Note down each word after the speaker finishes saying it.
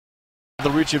The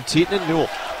reach of Teton and Newell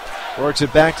works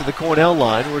it back to the Cornell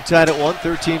line. We're tied at 1,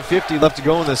 13:50 left to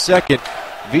go in the second.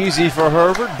 Veazey for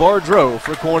Harvard, Bardreau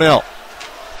for Cornell.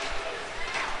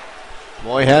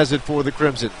 Moy has it for the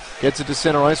Crimson. Gets it to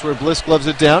center ice where Bliss gloves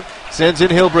it down. Sends in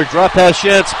HIlbrich, drop pass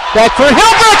Tschantz. Back for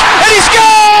HIlbrich, and he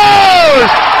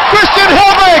scores!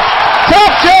 HIlbrich,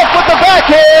 top shelf with the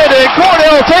backhand, and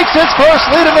Cornell takes its first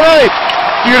lead of the night.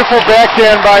 Beautiful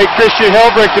backhand by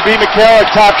HIlbrich to beat McCall at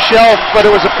top shelf, but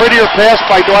it was a prettier pass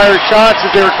by Dwyer and Tschantz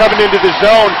as they were coming into the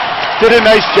zone. Did a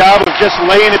nice job of just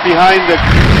laying it behind the...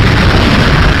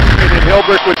 And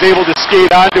HIlbrich was able to skate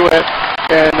onto it,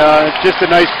 and just a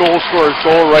nice goal scorer's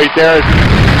goal right there.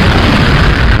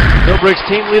 HIlbrich's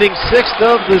team leading 6th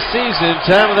of the season.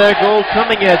 Time of that goal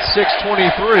coming at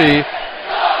 6:23.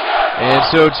 And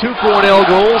so 2 Cornell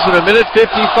goals in a minute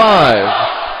 55.